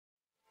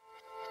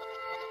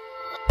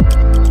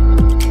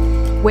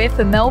We're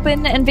for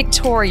Melbourne and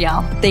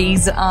Victoria.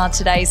 These are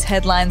today's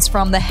headlines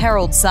from the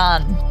Herald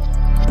Sun.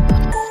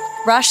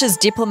 Russia's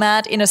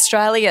diplomat in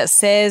Australia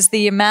says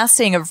the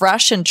amassing of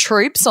Russian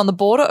troops on the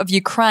border of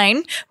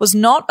Ukraine was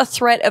not a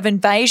threat of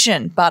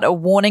invasion, but a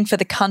warning for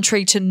the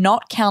country to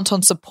not count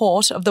on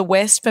support of the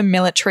West for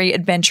military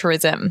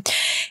adventurism.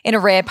 In a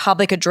rare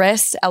public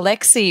address,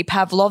 Alexei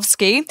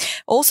Pavlovsky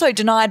also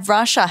denied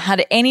Russia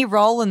had any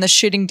role in the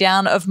shooting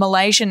down of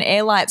Malaysian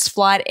Airlines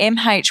flight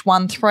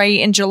MH13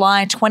 in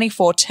July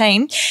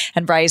 2014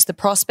 and raised the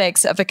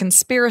prospects of a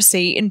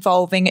conspiracy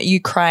involving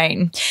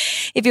Ukraine.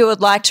 If you would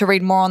like to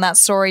read more on that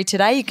story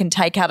today, you can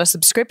take out a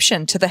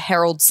subscription to the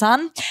Herald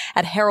Sun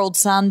at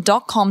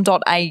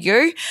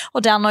heraldsun.com.au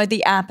or download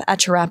the app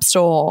at your app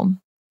store.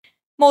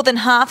 More than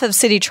half of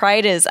city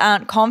traders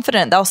aren't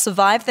confident they'll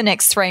survive the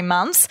next 3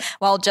 months,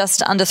 while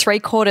just under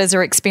 3/4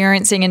 are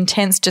experiencing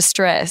intense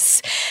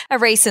distress. A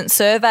recent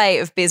survey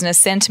of business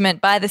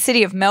sentiment by the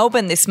City of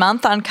Melbourne this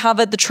month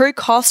uncovered the true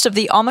cost of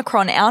the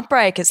Omicron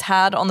outbreak has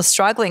had on the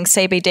struggling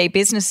CBD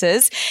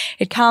businesses.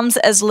 It comes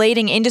as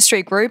leading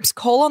industry groups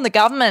call on the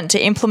government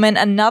to implement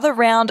another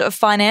round of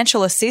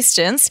financial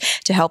assistance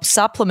to help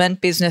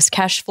supplement business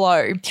cash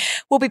flow.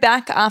 We'll be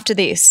back after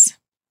this.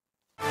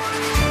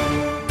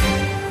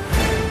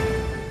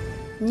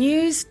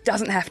 News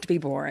doesn't have to be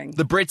boring.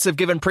 The Brits have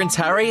given Prince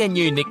Harry a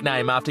new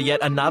nickname after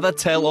yet another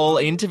tell-all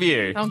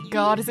interview. Oh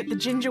God, is it the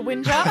Ginger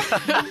Whinger?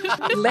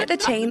 Let the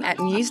team at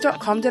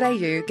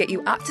news.com.au get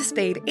you up to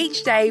speed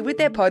each day with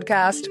their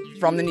podcast,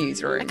 From the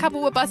Newsroom. A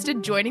couple were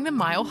busted joining the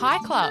Mile High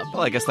Club.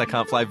 Well, I guess they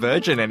can't play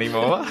Virgin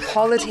anymore.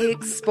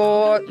 Politics,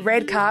 sport,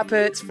 red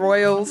carpets,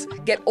 royals.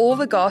 Get all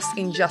the goss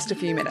in just a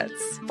few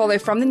minutes. Follow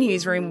From the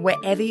Newsroom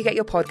wherever you get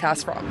your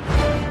podcast from.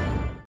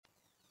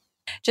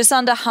 Just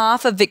under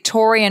half of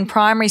Victorian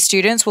primary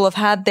students will have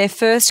had their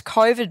first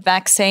COVID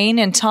vaccine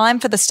in time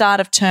for the start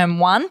of Term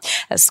 1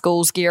 as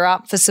schools gear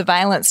up for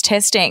surveillance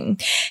testing.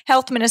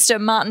 Health Minister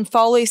Martin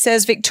Foley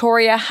says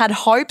Victoria had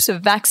hopes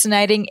of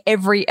vaccinating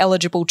every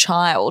eligible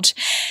child.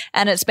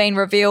 And it's been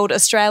revealed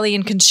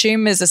Australian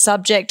consumers are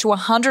subject to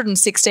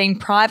 116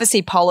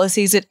 privacy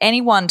policies at any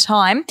one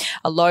time,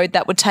 a load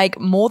that would take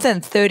more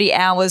than 30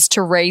 hours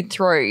to read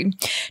through.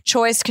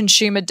 Choice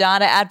consumer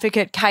data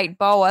advocate Kate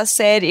Bower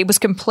said it was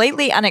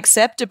completely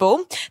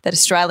unacceptable that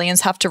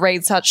Australians have to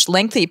read such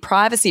lengthy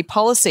privacy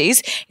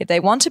policies if they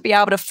want to be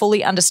able to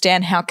fully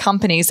understand how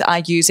companies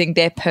are using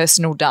their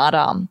personal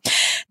data.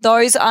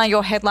 Those are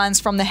your headlines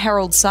from the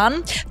Herald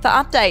Sun. For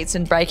updates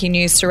and breaking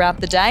news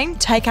throughout the day,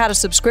 take out a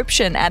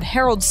subscription at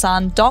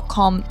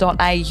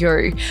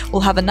heraldsun.com.au.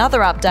 We'll have another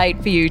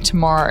update for you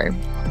tomorrow.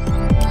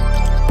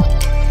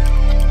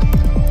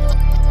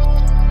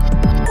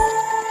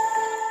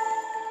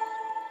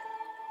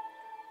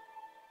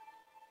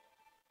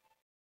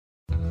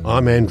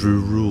 I'm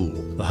Andrew Rule,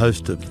 the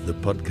host of the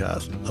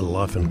podcast A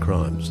Life and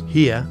Crimes.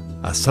 Here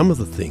are some of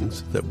the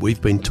things that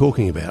we've been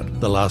talking about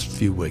the last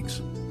few weeks.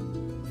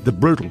 The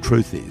brutal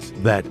truth is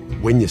that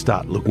when you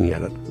start looking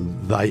at it,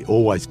 they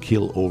always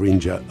kill or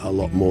injure a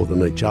lot more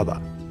than each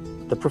other.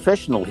 The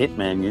professional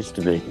hitman used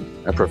to be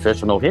a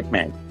professional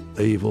hitman.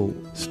 Evil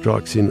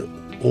strikes in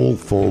all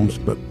forms,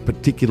 but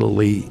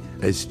particularly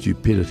as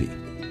stupidity.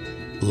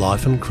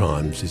 Life and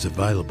Crimes is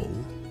available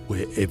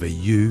wherever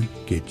you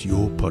get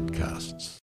your podcasts.